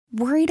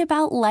Worried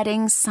about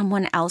letting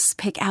someone else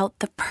pick out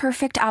the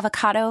perfect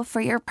avocado for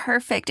your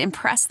perfect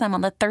impress them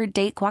on the third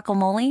date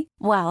guacamole?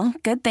 Well,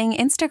 good thing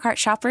Instacart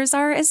shoppers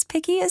are as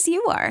picky as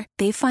you are.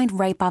 They find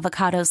ripe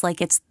avocados like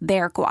it's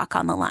their guac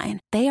on the line.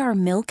 They are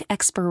milk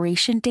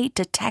expiration date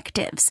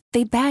detectives.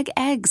 They bag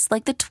eggs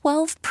like the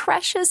 12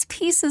 precious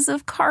pieces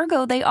of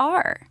cargo they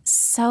are.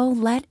 So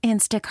let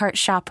Instacart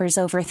shoppers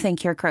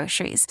overthink your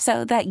groceries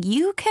so that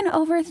you can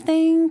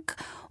overthink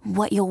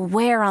what you'll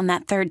wear on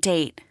that third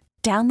date.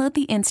 Download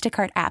the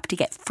Instacart app to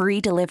get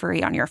free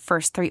delivery on your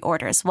first 3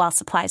 orders while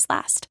supplies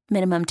last.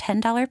 Minimum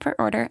 $10 per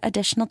order.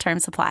 Additional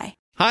terms apply.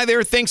 Hi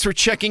there. Thanks for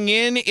checking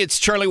in. It's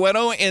Charlie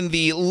Weddle and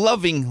the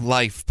Loving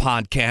Life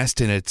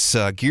podcast, and it's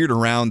geared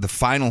around the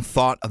final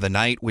thought of the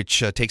night,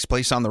 which takes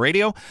place on the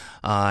radio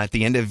at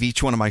the end of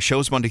each one of my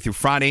shows, Monday through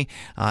Friday.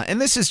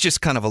 And this is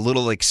just kind of a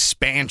little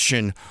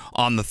expansion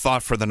on the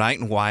thought for the night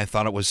and why I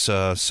thought it was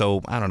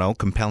so, I don't know,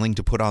 compelling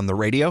to put on the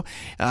radio.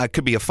 It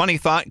could be a funny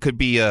thought, could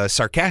be a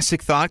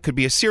sarcastic thought, could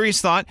be a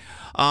serious thought,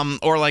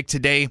 or like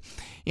today,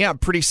 yeah,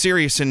 pretty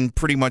serious and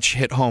pretty much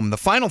hit home. The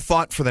final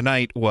thought for the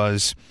night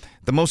was,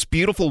 the most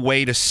beautiful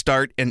way to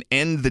start and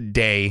end the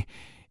day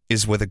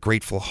is with a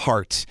grateful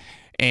heart.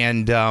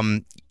 And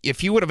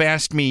if you would have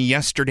asked me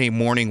yesterday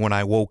morning when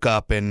I woke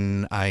up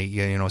and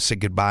I said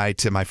goodbye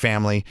to my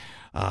family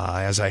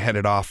as I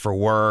headed off for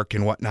work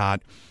and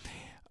whatnot,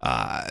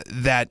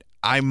 that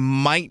I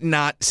might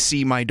not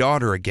see my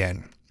daughter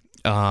again.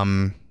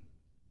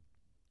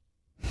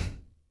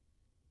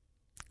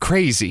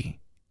 Crazy.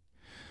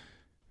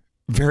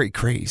 Very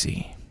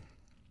crazy.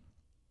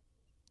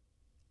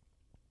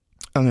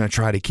 I'm going to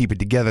try to keep it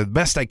together the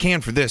best I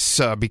can for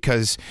this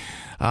because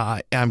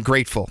I'm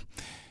grateful.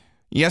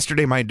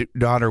 Yesterday, my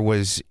daughter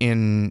was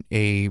in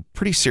a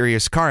pretty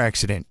serious car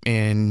accident,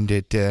 and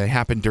it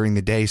happened during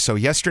the day. So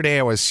yesterday,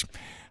 I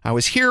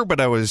was here,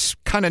 but I was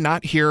kind of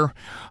not here,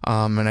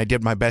 and I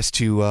did my best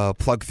to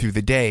plug through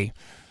the day.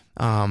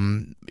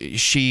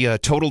 She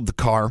totaled the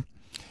car,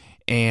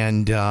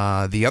 and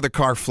the other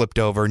car flipped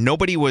over.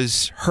 Nobody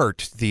was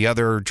hurt. The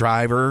other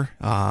driver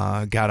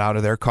got out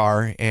of their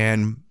car,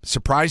 and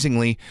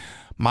surprisingly,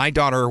 my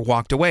daughter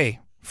walked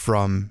away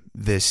from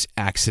this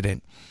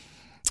accident.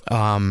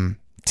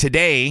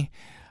 Today,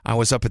 I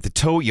was up at the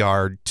tow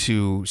yard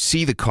to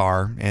see the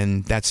car,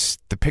 and that's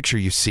the picture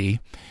you see,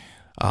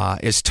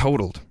 is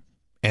totaled.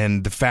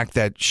 And the fact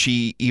that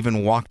she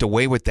even walked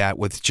away with that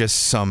with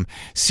just some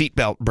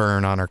seatbelt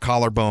burn on her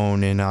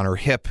collarbone and on her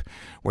hip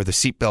where the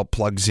seatbelt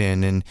plugs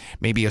in, and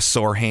maybe a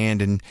sore hand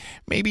and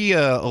maybe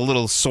a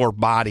little sore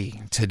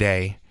body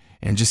today,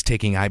 and just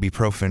taking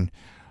ibuprofen.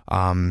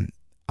 I'm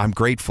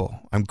grateful.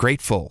 I'm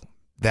grateful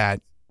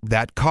that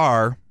that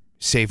car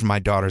saved my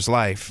daughter's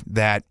life,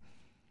 that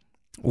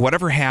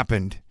whatever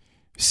happened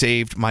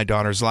saved my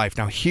daughter's life.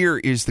 Now, here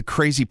is the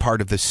crazy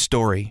part of this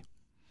story.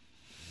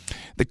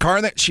 The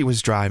car that she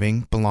was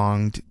driving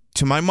belonged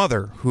to my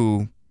mother,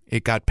 who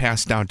it got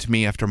passed down to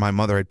me after my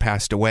mother had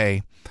passed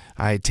away.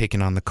 I had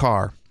taken on the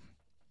car.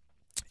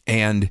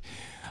 And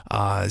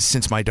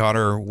since my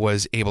daughter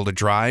was able to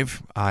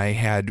drive, I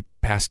had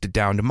passed it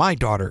down to my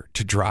daughter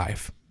to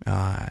drive.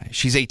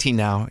 She's 18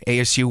 now.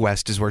 ASU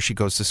West is where she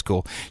goes to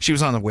school. She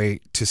was on the way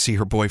to see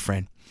her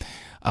boyfriend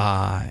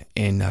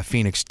in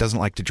Phoenix. Doesn't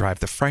like to drive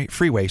the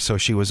freeway, so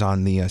she was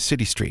on the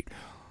city street.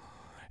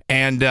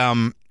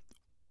 And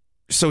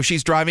so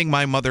she's driving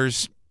my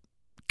mother's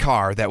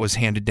car that was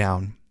handed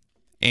down.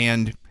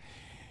 And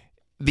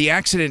the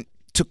accident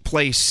took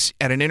place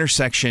at an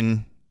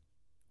intersection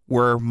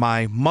where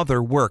my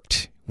mother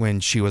worked when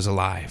she was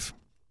alive.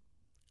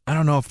 I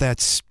don't know if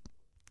that's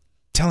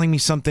telling me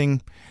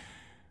something,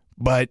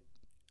 but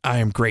I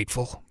am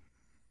grateful.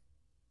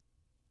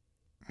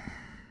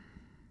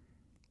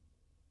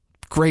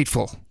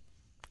 Grateful.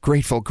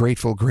 Grateful,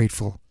 grateful,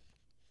 grateful.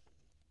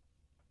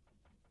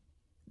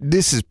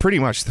 This is pretty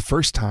much the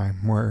first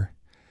time where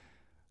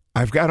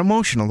I've got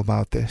emotional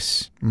about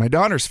this. My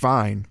daughter's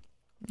fine,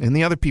 and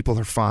the other people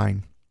are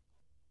fine.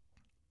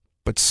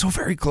 But so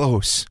very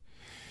close.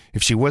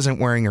 If she wasn't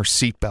wearing her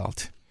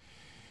seatbelt,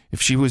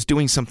 if she was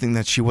doing something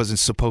that she wasn't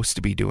supposed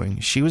to be doing,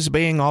 she was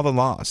obeying all the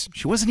laws.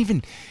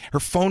 Her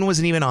phone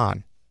wasn't even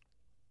on.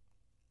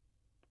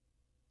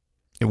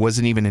 It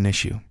wasn't even an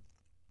issue.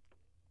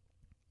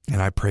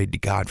 And I prayed to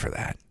God for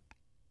that.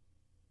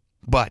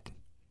 But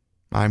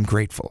I'm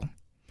grateful.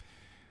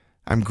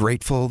 I'm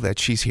grateful that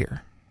she's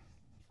here.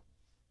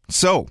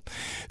 So,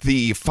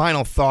 the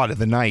final thought of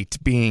the night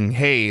being,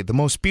 hey, the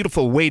most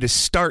beautiful way to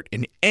start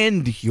and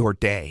end your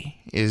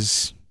day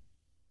is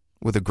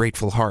with a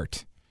grateful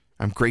heart.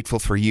 I'm grateful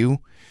for you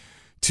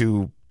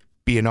to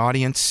be an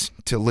audience,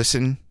 to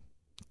listen,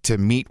 to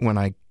meet when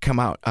I come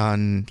out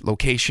on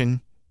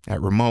location at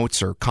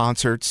remotes or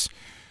concerts.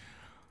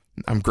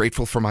 I'm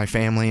grateful for my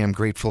family. I'm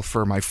grateful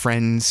for my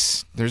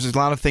friends. There's a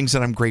lot of things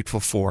that I'm grateful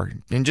for.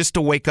 And just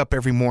to wake up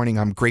every morning,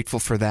 I'm grateful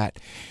for that.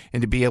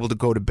 And to be able to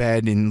go to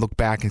bed and look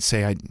back and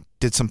say I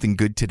did something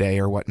good today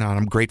or whatnot,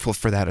 I'm grateful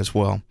for that as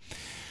well.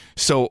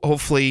 So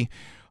hopefully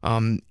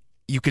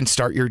you can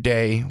start your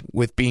day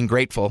with being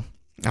grateful.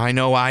 I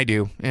know I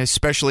do,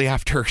 especially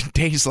after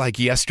days like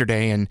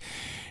yesterday and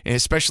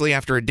especially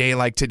after a day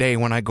like today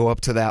when I go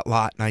up to that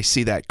lot and I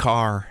see that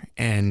car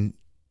and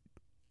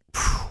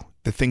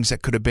the things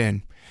that could have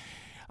been.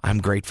 I'm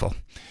grateful.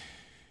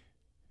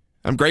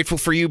 I'm grateful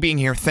for you being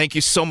here. Thank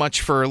you so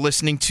much for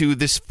listening to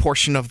this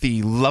portion of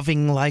the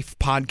Loving Life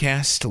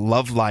podcast.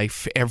 Love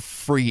life.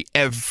 Every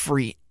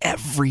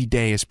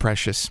day is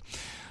precious.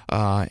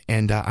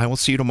 And I will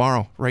see you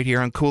tomorrow right here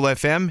on Cool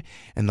FM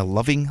and the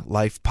Loving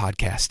Life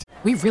podcast.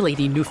 We really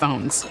need new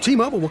phones.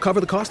 T-Mobile will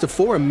cover the cost of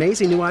 4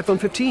 amazing new iPhone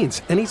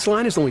 15s, and each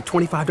line is only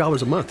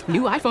 $25 a month.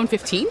 New iPhone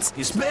 15s?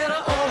 It's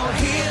better over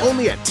here.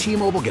 Only at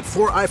T-Mobile, get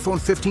 4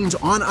 iPhone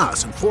 15s on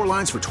us and 4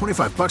 lines for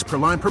 $25 per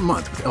line per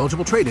month with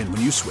eligible trade-in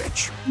when you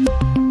switch.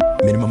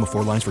 Minimum of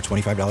 4 lines for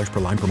 $25 per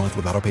line per month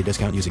with autopay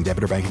discount using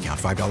debit or bank account.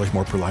 $5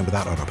 more per line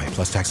without autopay,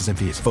 plus taxes and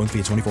fees. Phone fee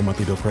at 24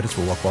 monthly bill credits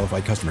for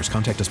well-qualified customers.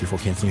 Contact us before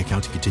canceling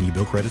account to continue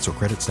bill credits or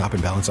credit stop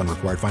and balance on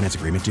required finance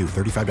agreement due.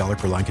 $35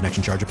 per line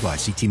connection charge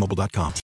applies. See T-Mobile.com.